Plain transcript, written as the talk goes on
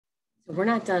We're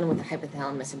not done with the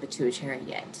hypothalamus and pituitary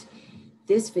yet.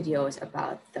 This video is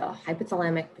about the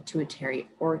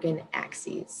hypothalamic-pituitary-organ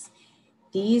axes.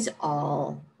 These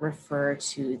all refer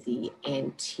to the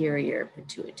anterior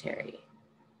pituitary.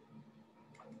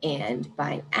 And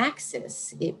by an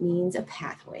axis, it means a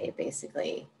pathway,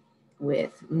 basically,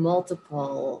 with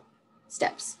multiple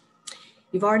steps.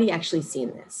 You've already actually seen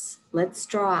this. Let's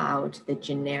draw out the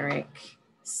generic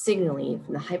signaling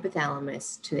from the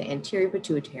hypothalamus to the anterior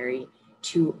pituitary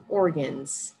to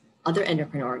organs, other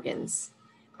endocrine organs,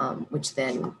 which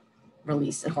then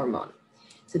release a hormone.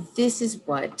 So this is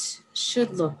what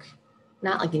should look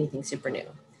not like anything super new.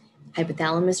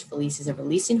 Hypothalamus releases a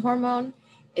releasing hormone.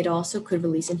 It also could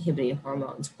release inhibiting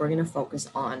hormones. We're going to focus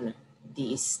on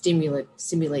the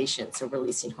stimulation, so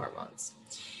releasing hormones.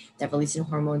 That releasing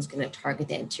hormone is going to target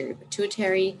the anterior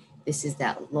pituitary. This is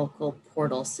that local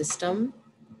portal system.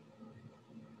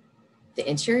 The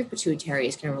anterior pituitary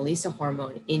is going to release a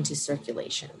hormone into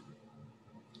circulation.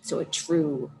 So a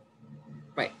true,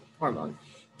 hormone.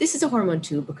 This is a hormone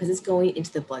too because it's going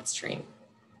into the bloodstream.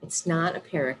 It's not a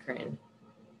paracrine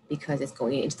because it's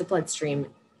going into the bloodstream.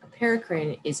 A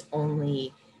paracrine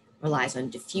relies on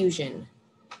diffusion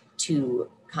to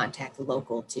contact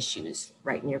local tissues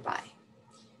right nearby.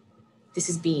 This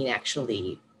is being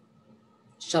actually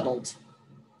shuttled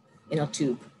in a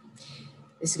tube.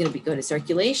 This is going to go to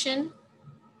circulation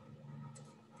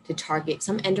to target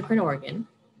some endocrine organ.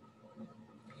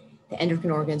 The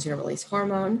endocrine organ is going to release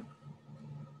hormone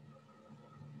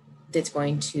that's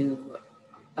going to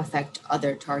affect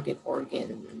other target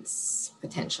organs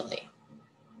potentially.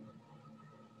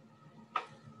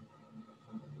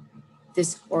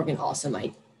 This organ also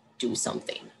might do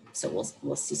something. So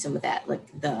we'll see some of that,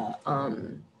 like the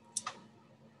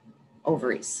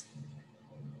ovaries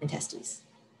and testes.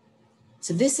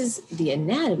 So this is the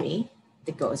anatomy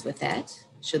that goes with that.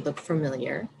 Should look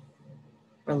familiar.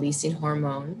 Releasing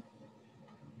hormone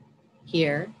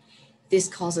here. This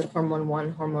calls it hormone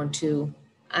 1, hormone 2.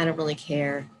 I don't really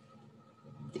care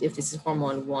if this is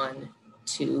hormone 1,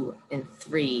 2, and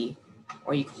 3,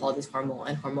 or you call this hormone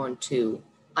and hormone 2.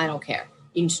 I don't care.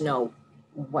 You need to know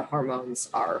what hormones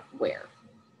are where,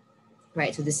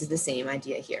 right? So this is the same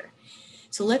idea here.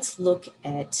 So let's look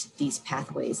at these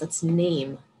pathways. Let's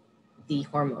name the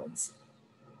hormones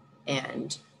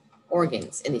and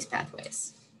organs in these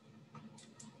pathways.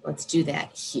 Let's do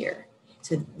that here.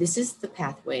 So this is the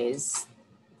pathways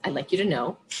I'd like you to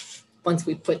know once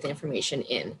we put the information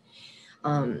in.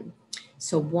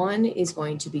 So one is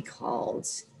going to be called,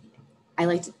 I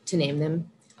like to name them,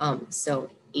 so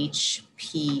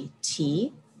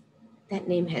HPT. That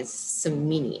name has some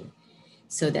meaning.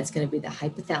 So that's going to be the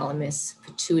hypothalamus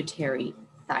pituitary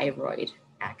thyroid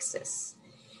axis.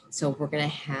 So we're going to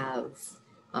have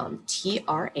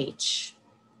TRH,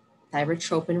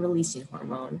 thyrotropin releasing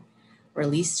hormone,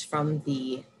 released from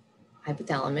the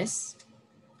hypothalamus,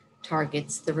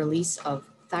 targets the release of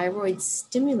thyroid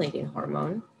stimulating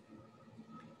hormone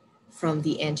from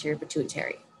the anterior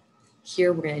pituitary.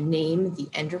 Here we're going to name the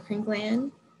endocrine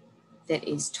gland that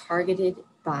is targeted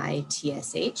by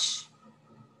TSH,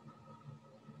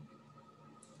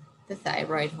 the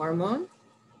thyroid hormone.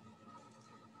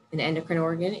 An endocrine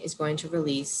organ is going to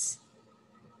release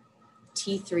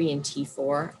T3 and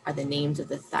T4 are the names of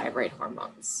the thyroid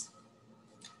hormones.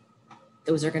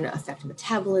 Those are going to affect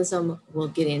metabolism. We'll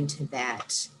get into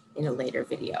that in a later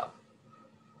video.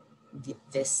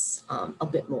 A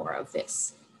bit more of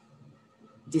this.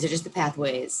 These are just the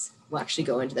pathways. We'll actually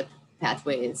go into the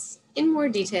pathways in more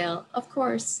detail, of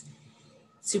course.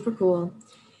 Super cool.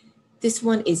 This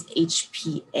one is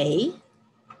HPA,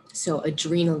 so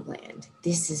adrenal gland.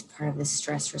 This is part of the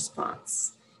stress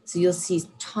response. So you'll see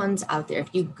tons out there. If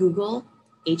you Google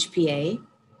HPA,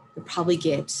 you'll probably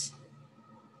get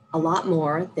a lot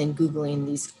more than Googling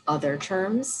these other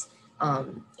terms.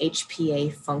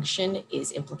 HPA function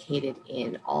is implicated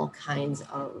in all kinds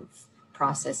of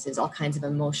processes, all kinds of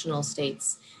emotional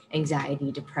states,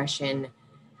 anxiety, depression,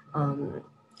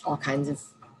 all kinds of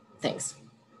things.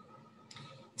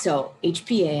 So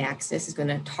HPA axis is going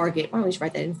to target, why don't we just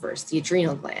write that in first, the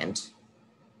adrenal gland,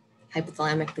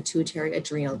 hypothalamic pituitary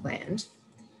adrenal gland.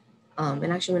 And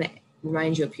actually I'm going to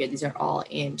remind you up here, these are all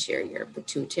anterior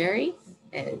pituitary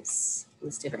as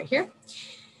listed right here.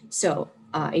 So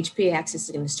HPA axis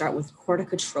is going to start with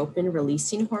corticotropin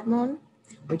releasing hormone,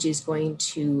 which is going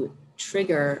to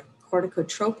trigger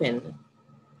corticotropin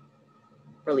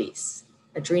release,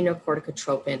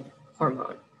 adrenocorticotropin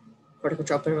hormone,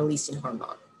 corticotropin releasing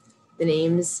hormone. The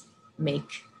names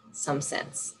make some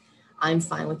sense. I'm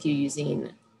fine with you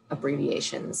using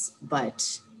abbreviations,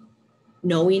 but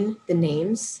knowing the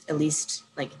names, at least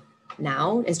like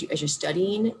now, as you're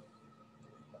studying,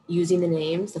 using the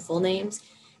names, the full names,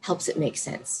 helps it make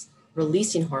sense.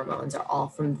 Releasing hormones are all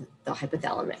from the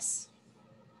hypothalamus.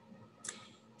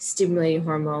 Stimulating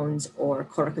hormones or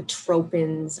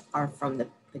corticotropins are from the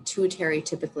pituitary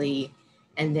typically,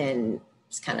 and then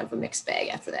it's kind of a mixed bag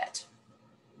after that.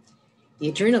 The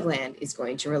adrenal gland is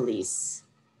going to release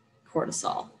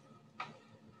cortisol.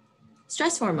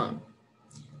 Stress hormone.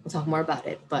 We'll talk more about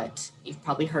it, but you've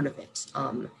probably heard of it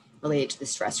related to the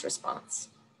stress response.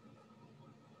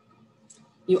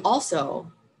 You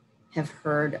also have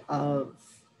heard of,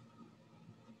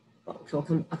 well, I'll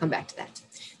come back to that.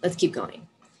 Let's keep going.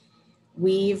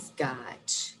 We've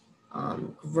got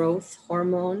growth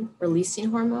hormone,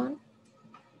 releasing hormone.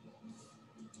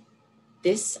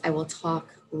 This I will talk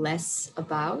less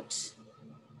about.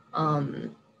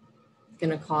 Going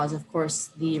to cause, of course,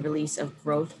 the release of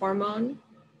growth hormone,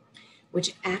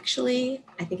 which actually,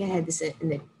 I think I had this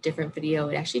in a different video.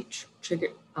 It actually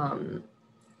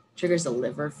triggers the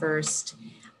liver first.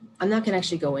 I'm not going to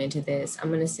actually go into this. I'm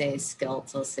going to say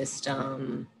skeletal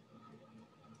system,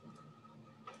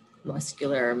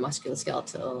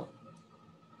 musculoskeletal.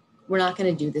 We're not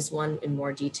going to do this one in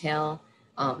more detail.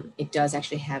 It does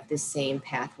actually have this same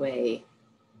pathway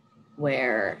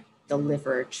where the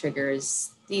liver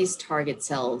triggers these target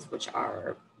cells, which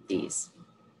are these.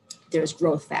 There's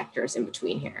growth factors in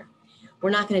between here. We're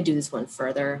not going to do this one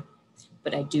further,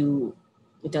 but it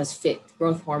does fit.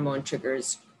 Growth hormone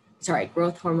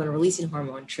releasing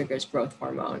hormone triggers growth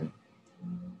hormone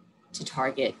to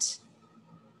target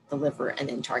the liver and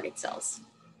then target cells.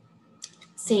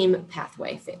 Same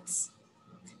pathway fits.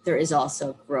 There is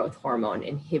also growth hormone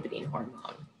inhibiting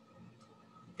hormone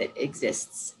that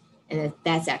exists, and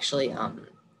that's actually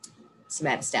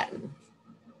somatostatin.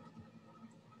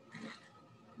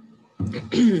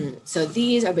 So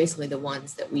these are basically the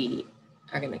ones that we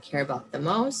are going to care about the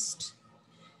most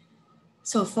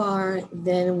so far.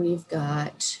 Then we've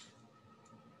got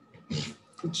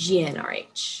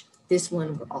GnRH. This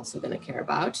one we're also going to care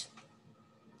about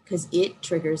because it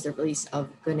triggers the release of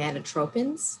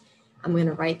gonadotropins. I'm going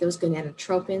to write those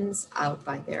gonadotropins out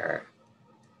by their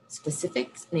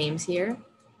specific names here: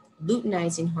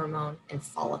 luteinizing hormone and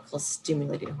follicle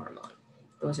stimulating hormone.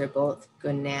 Those are both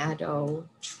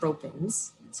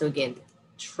gonadotropins. So again,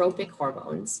 tropic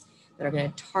hormones that are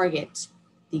going to target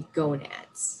the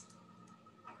gonads,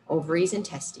 ovaries and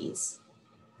testes.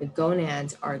 The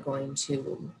gonads are going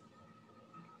to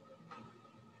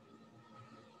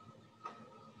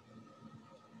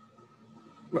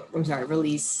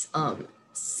release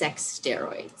sex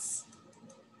steroids,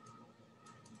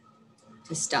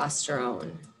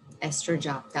 testosterone,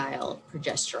 estradiol,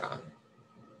 progesterone.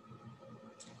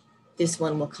 This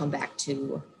one we'll come back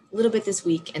to a little bit this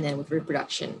week, and then with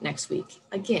reproduction next week.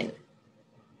 Again,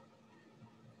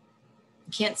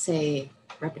 you can't say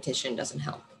repetition doesn't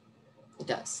help. It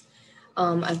does.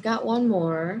 I've got one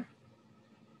more.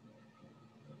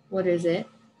 What is it?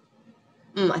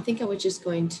 I think I was just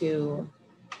going to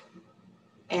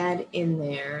add in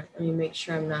there. Let me make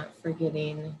sure I'm not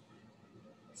forgetting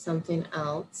something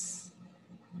else.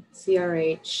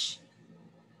 CRH,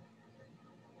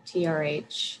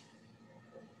 TRH.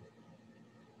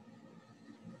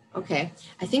 Okay,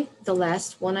 I think the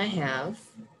last one I have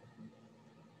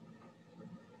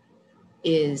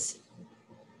is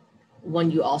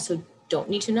one you also don't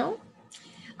need to know.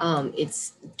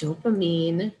 It's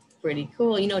dopamine. Pretty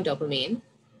cool. You know, dopamine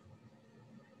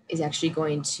is actually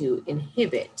going to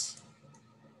inhibit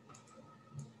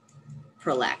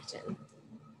prolactin.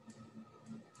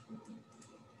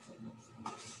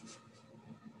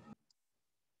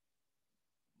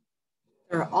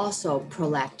 There are also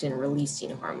prolactin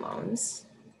releasing hormones,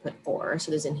 put or,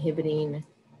 so there's inhibiting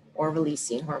or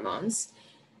releasing hormones.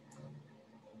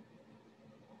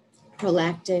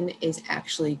 Prolactin is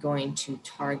actually going to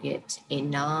target a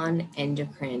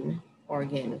non-endocrine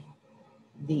organ,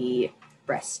 the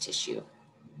breast tissue.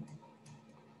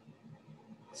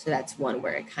 So that's one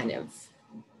where it kind of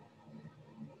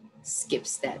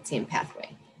skips that same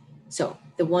pathway. So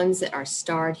the ones that are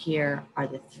starred here are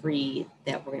the three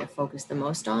that we're going to focus the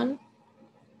most on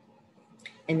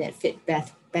and that fit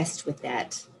best with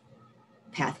that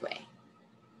pathway.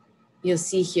 You'll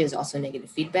see here is also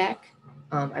negative feedback.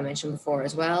 I mentioned before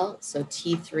as well. So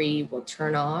T3 will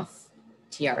turn off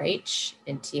TRH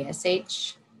and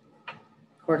TSH.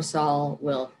 Cortisol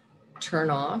will turn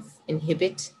off,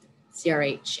 inhibit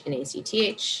CRH and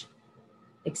ACTH,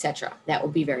 etc. That will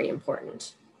be very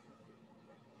important.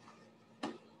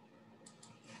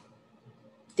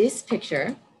 This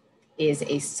picture is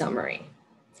a summary.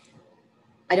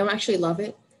 I don't actually love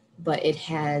it, but it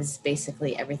has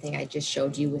basically everything I just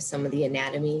showed you with some of the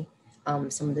anatomy,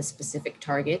 some of the specific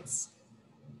targets.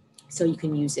 So you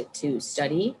can use it to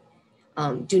study.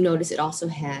 Do notice it also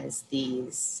has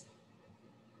these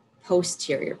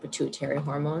posterior pituitary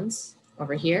hormones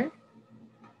over here,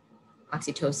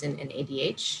 oxytocin and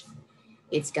ADH.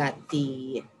 It's got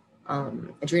the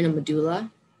adrenal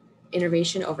medulla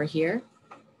innervation over here.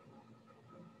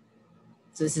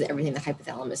 So this is everything the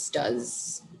hypothalamus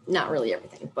does. Not really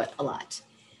everything, but a lot.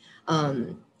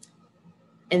 And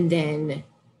then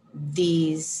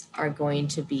these are going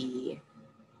to be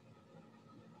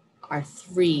our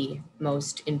three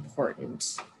most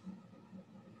important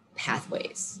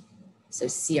pathways. So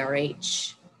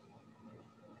CRH,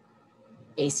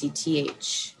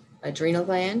 ACTH, adrenal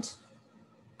gland,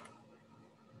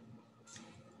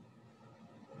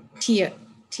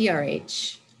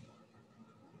 TRH,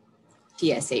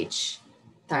 TSH,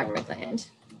 thyroid gland,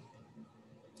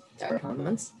 thyroid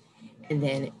hormones, and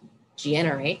then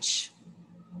GnRH,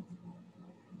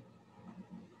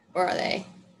 where are they?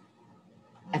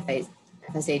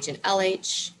 FSH and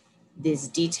LH. This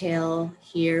detail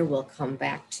here will come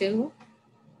back to.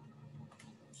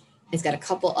 It's got a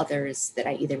couple others that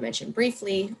I either mentioned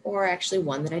briefly or actually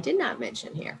one that I did not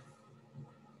mention here.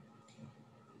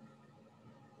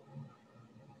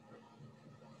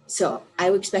 So I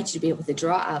would expect you to be able to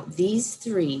draw out these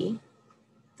three,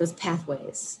 those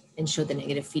pathways, and show the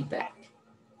negative feedback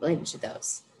related to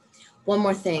those. One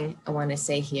more thing I want to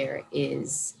say here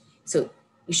is, so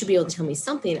you should be able to tell me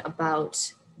something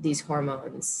about these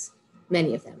hormones,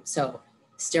 many of them. So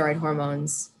steroid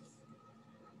hormones,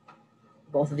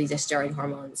 both of these are steroid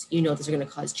hormones. You know those are going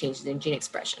to cause changes in gene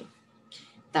expression.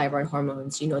 Thyroid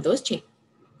hormones, you know those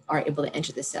are able to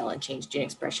enter the cell and change gene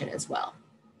expression as well.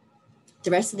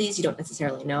 The rest of these you don't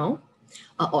necessarily know.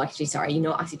 You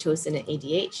know oxytocin and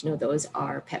ADH, you know those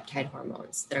are peptide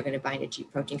hormones that are going to bind to G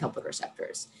protein coupled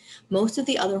receptors. Most of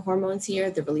the other hormones here,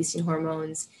 the releasing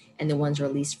hormones and the ones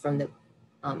released from the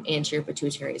anterior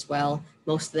pituitary as well,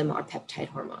 most of them are peptide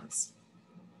hormones.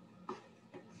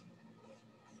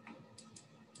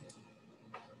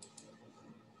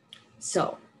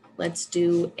 So let's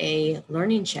do a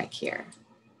learning check here.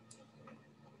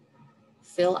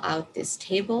 Fill out this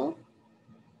table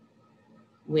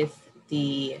with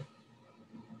the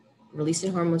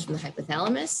releasing hormones from the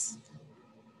hypothalamus.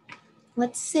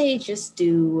 Let's say just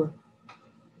do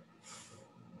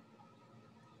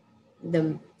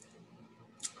the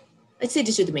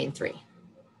main three.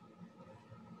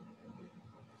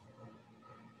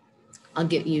 I'll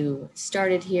get you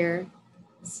started here.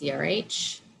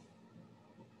 CRH,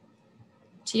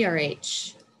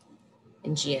 TRH,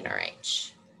 and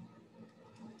GnRH.